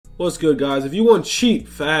What's good, guys? If you want cheap,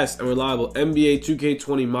 fast, and reliable NBA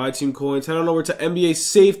 2K20 My Team coins, head on over to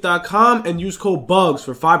NBASafe.com and use code BUGS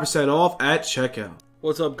for 5% off at checkout.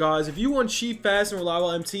 What's up, guys? If you want cheap, fast, and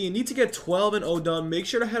reliable MT and need to get 12-0 done, make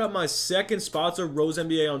sure to head up my second sponsor, Rose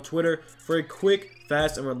NBA, on Twitter for a quick,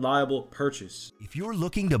 fast, and reliable purchase. If you're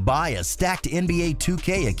looking to buy a stacked NBA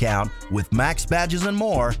 2K account with max badges and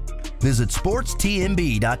more, visit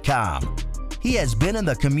sportstnb.com. He has been in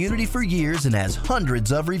the community for years and has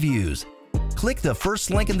hundreds of reviews. Click the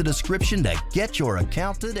first link in the description to get your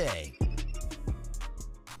account today.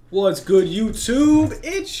 What's good, YouTube?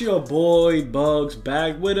 It's your boy Bugs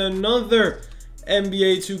back with another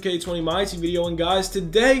NBA 2K20 My Team video. And guys,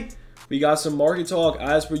 today we got some market talk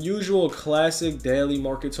as per usual, classic daily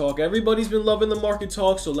market talk. Everybody's been loving the market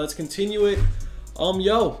talk, so let's continue it.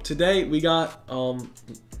 Today we got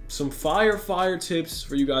some fire tips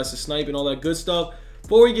for you guys to snipe and all that good stuff.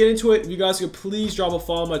 Before we get into it, if you guys could please drop a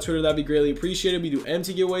follow on my Twitter, that'd be greatly appreciated. We do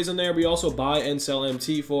MT giveaways on there. We also buy and sell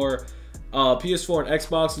MT for PS4 and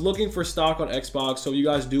Xbox. Looking for stock on Xbox, so if you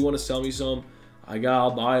guys do want to sell me some,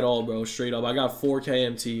 I'll buy it all, bro, straight up. I got 4K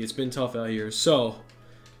MT. It's been tough out here, so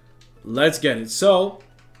let's get it. So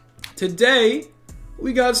today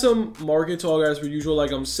we got some market talk as per usual,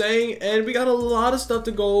 like I'm saying, and we got a lot of stuff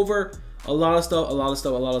to go over. A lot of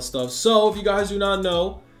stuff. So if you guys do not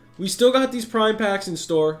know, we still got these prime packs in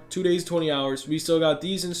store, 2 days, 20 hours. We still got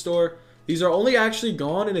these in store. These are only actually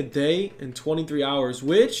gone in a day and 23 hours,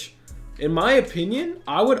 which, in my opinion,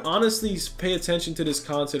 I would honestly pay attention to this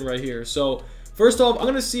content right here. So first off, I'm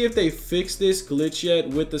going to see if they fixed this glitch yet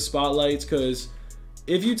with the spotlights, because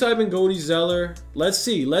if you type in Cody Zeller, let's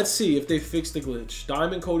see if they fixed the glitch.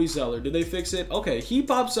 Diamond Cody Zeller, did they fix it? Okay, he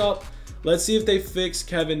pops up. Let's see if they fix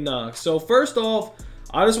Kevin Knox. So first off,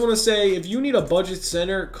 I just want to say, if you need a budget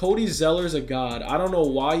center, Cody Zeller's a god. I don't know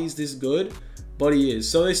why he's this good, but he is.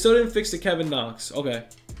 So they still didn't fix the Kevin Knox. Okay,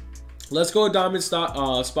 let's go with Diamond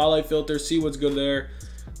Spotlight Filter, see what's good there.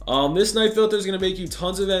 This night filter is going to make you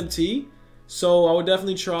tons of MT, so I would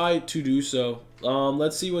definitely try to do so.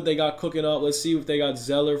 Let's see what they got cooking up. Let's see if they got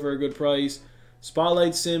Zeller for a good price.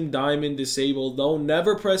 Spotlight Sim Diamond disabled. Don't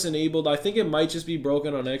never press enabled. I think it might just be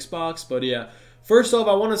broken on Xbox, but yeah. First off,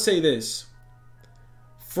 I want to say this.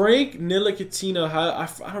 Frank Ntilikina, I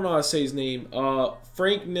don't know how to say his name.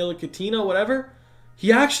 Frank Ntilikina, whatever.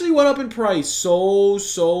 He actually went up in price so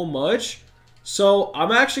much. So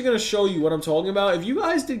I'm actually going to show you what I'm talking about. If you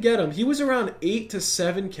guys did get him, he was around 8 to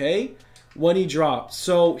 7K when he dropped.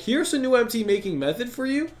 So here's a new MT making method for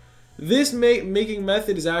you. This making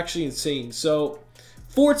method is actually insane. So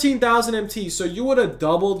 14,000 MT, so you would have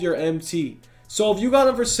doubled your MT. So if you got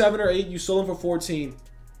them for 7 or 8, you sold them for 14,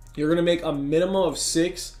 you're gonna make a minimum of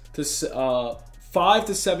 5 to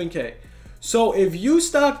 7K. So if you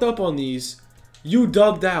stocked up on these, you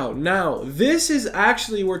dubbed out. Now this is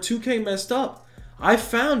actually where 2K messed up. I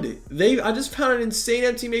found it. I just found an insane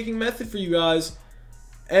MT making method for you guys,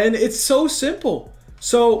 and it's so simple.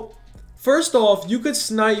 So first off, you could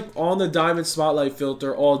snipe on the Diamond Spotlight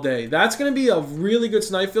filter all day. That's going to be a really good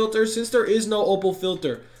snipe filter since there is no opal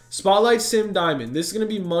filter. Spotlight Sim Diamond. This is going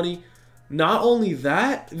to be money. Not only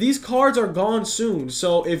that, these cards are gone soon.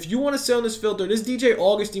 So if you want to sell this filter, this DJ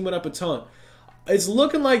Augustine went up a ton. It's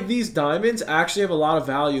looking like these diamonds actually have a lot of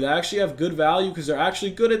value. They actually have good value because they're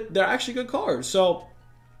actually good cards. So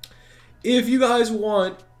if you guys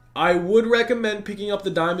want, I would recommend picking up the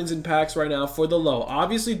diamonds in packs right now for the low.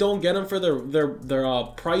 Obviously, don't get them for their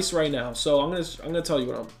price right now. So I'm gonna tell you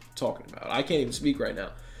what I'm talking about. I can't even speak right now.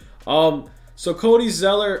 So Cody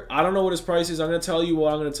Zeller, I don't know what his price is. I'm gonna tell you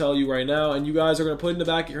what I'm gonna tell you right now, and you guys are gonna put it in the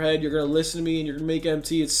back of your head. You're gonna listen to me, and you're gonna make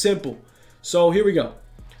MT. It's simple. So here we go.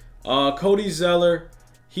 Cody Zeller,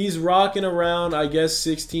 he's rocking around, I guess,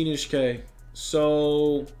 16-ish K.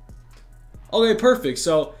 So okay, perfect.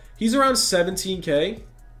 So he's around 17K.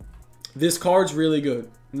 This card's really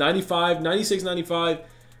good. 96, 95.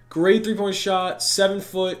 Great three-point shot. 7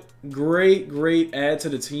 foot. Great add to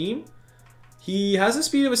the team. He has a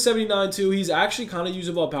speed of a 79 too. He's actually kind of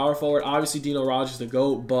usable at power forward. Obviously, Dino Rogers the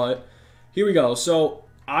GOAT, but here we go. So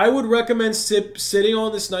I would recommend sitting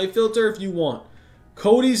on this snipe filter if you want.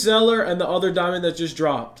 Cody Zeller and the other diamond that just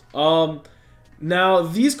dropped. Now,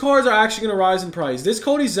 these cards are actually going to rise in price. This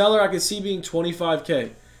Cody Zeller I could see being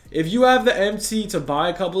 25K. If you have the MT to buy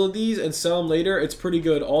a couple of these and sell them later, it's pretty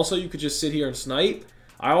good. Also, you could just sit here and snipe.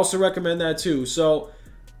 I also recommend that too. So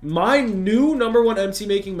my new #1 MT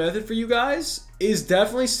making method for you guys is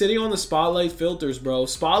definitely sitting on the Spotlight filters, bro.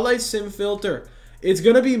 Spotlight Sim filter. It's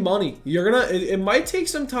going to be money. It might take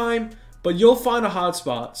some time, but you'll find a hot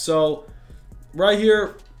spot. So right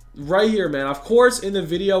here, man. Of course, in the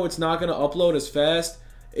video, it's not going to upload as fast.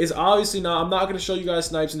 is obviously not, I'm not going to show you guys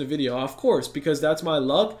snipes in the video, of course, because that's my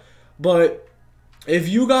luck. But if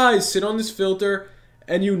you guys sit on this filter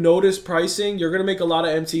and you notice pricing, you're going to make a lot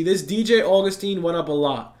of MT. This DJ Augustine went up a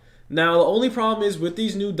lot. Now, the only problem is with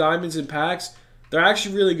these new diamonds and packs, they're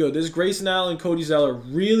actually really good. This Grayson Allen, Cody Zeller,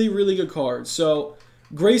 really, really good cards. So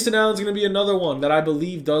Grayson Allen's going to be another one that I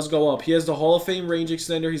believe does go up. He has the Hall of Fame range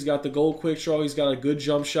extender. He's got the gold quick draw. He's got a good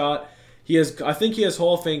jump shot. He has, I think he has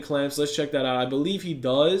Hall of Fame clamps. Let's check that out. I believe he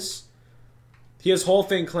does. He has Hall of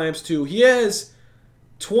Fame clamps too. He has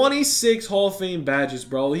 26 Hall of Fame badges,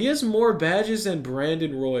 bro. He has more badges than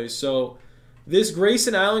Brandon Royce. So this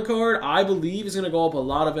Grayson Allen card, I believe, is going to go up a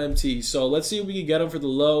lot of MT. So let's see if we can get him for the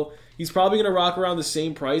low. He's probably going to rock around the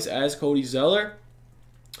same price as Cody Zeller.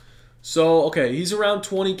 So, okay, he's around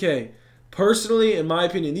 20K. Personally, in my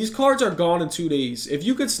opinion, these cards are gone in 2 days. If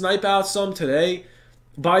you could snipe out some today,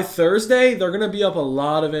 by Thursday, they're going to be up a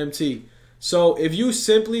lot of MT. So if you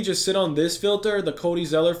simply just sit on this filter, the Cody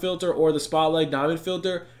Zeller filter or the Spotlight Diamond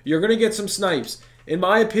filter, you're going to get some snipes. In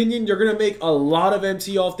my opinion, you're going to make a lot of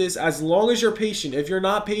MT off this as long as you're patient. If you're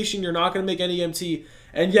not patient, you're not going to make any MT.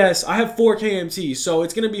 And yes, I have 4K MT, so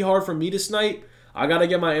it's going to be hard for me to snipe. I got to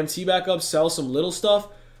get my MT back up, sell some little stuff.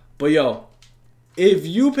 But yo, if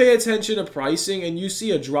you pay attention to pricing and you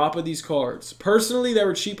see a drop of these cards, personally, they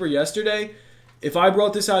were cheaper yesterday. If I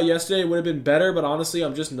brought this out yesterday, it would have been better, but honestly,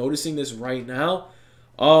 I'm just noticing this right now.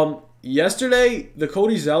 Yesterday, the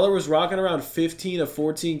Cody Zeller was rocking around 15 to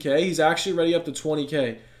 14K. He's actually already up to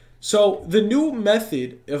 20K. So the new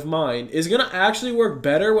method of mine is going to actually work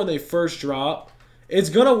better when they first drop. It's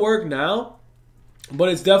going to work now, but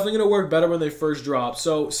it's definitely going to work better when they first drop.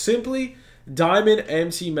 So simply, Diamond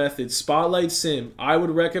MT method, Spotlight Sim. I would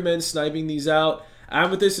recommend sniping these out.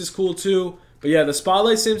 Amethyst is cool too. But yeah, the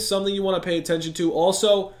Spotlight Sim is something you want to pay attention to.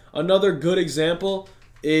 Also, another good example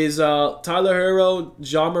is Tyler Herro,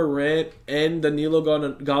 John Morant, and Danilo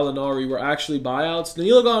Gallinari were actually buyouts.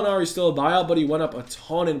 Danilo Gallinari is still a buyout, but he went up a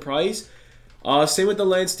ton in price. Same with the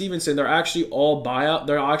Lance Stevenson. They're actually all buyout.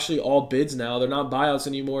 They're actually all bids now. They're not buyouts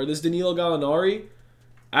anymore. This Danilo Gallinari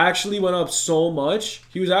actually went up so much.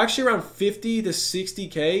 He was actually around 50 to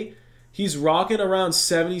 60K. He's rocking around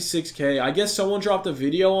 76K. I guess someone dropped a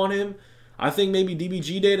video on him. I think maybe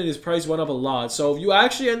DBG did, and his price went up a lot. So if you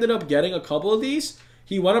actually ended up getting a couple of these,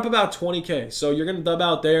 he went up about 20K. So you're going to dub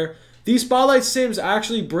out there. These Spotlight Sims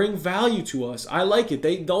actually bring value to us. I like it.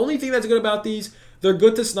 The only thing that's good about these, they're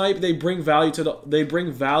good to snipe. They bring value to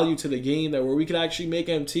the game that where we can actually make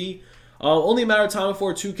MT. Only a matter of time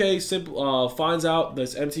before 2K finds out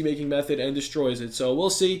this MT making method and destroys it. So we'll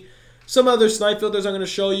see. Some other snipe filters I'm going to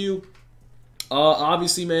show you.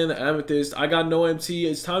 Obviously, man, the Amethyst. I got no MT.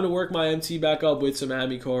 It's time to work my MT back up with some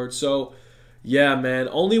Ami cards. So, yeah, man.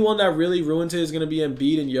 Only one that really ruined it is going to be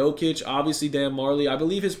Embiid and Jokic. Obviously, Dan Marley. I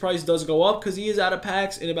believe his price does go up because he is out of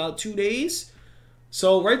packs in about 2 days.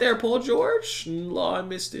 So, right there, Paul George. Oh, I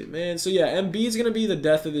missed it, man. So, yeah, Embiid's going to be the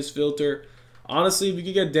death of this filter. Honestly, if you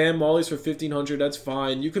could get Dan Marley's for 1,500, that's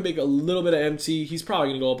fine. You can make a little bit of MT. He's probably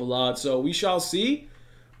going to go up a lot. So, we shall see.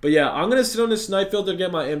 But yeah, I'm going to sit on this snipe filter to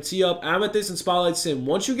get my MT up. Amethyst and Spotlight Sim.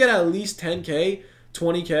 Once you get at least 10K,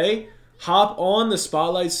 20K, hop on the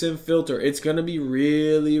Spotlight Sim filter. It's going to be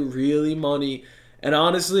really, really money. And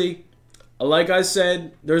honestly, like I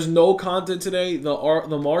said, there's no content today.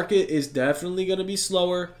 The market is definitely going to be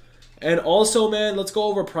slower. And also, man, let's go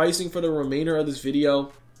over pricing for the remainder of this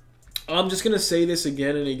video. I'm just going to say this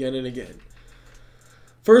again and again and again.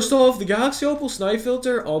 First off, the Galaxy Opal Snipe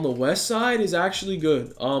filter on the west side is actually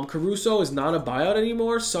good. Caruso is not a buyout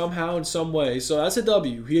anymore somehow in some way. So that's a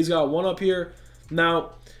W. He's got one up here.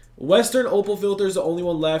 Now, Western Opal filter is the only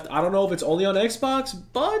one left. I don't know if it's only on Xbox,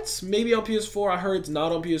 but maybe on PS4. I heard it's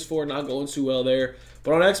not on PS4, not going too well there.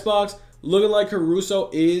 But on Xbox, looking like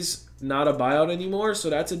Caruso is not a buyout anymore.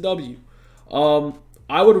 So that's a W.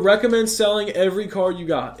 I would recommend selling every card you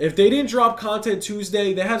got. If they didn't drop content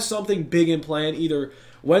Tuesday, they have something big in plan either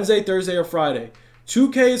Wednesday, Thursday, or Friday.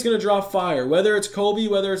 2K is going to drop fire, whether it's Kobe,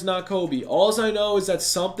 whether it's not Kobe. All I know is that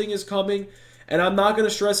something is coming, and I'm not going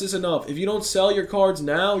to stress this enough. If you don't sell your cards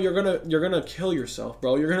now, you're gonna kill yourself,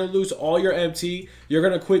 bro. You're going to lose all your MT. You're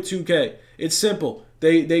going to quit 2K. It's simple.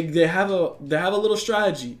 They have a little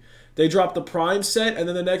strategy. They drop the Prime set, and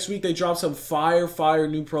then the next week they drop some fire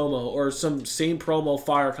new promo or some same promo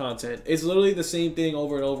fire content. It's literally the same thing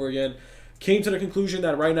over and over again. Came to the conclusion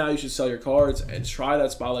that right now you should sell your cards and try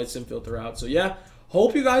that Spotlight Sim filter out. So yeah,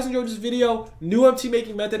 hope you guys enjoyed this video. New MT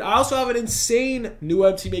making method. I also have an insane new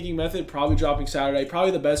MT making method probably dropping Saturday. Probably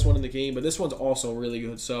the best one in the game, but this one's also really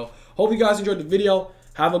good. So hope you guys enjoyed the video.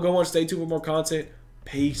 Have a good one. Stay tuned for more content.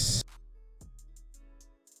 Peace.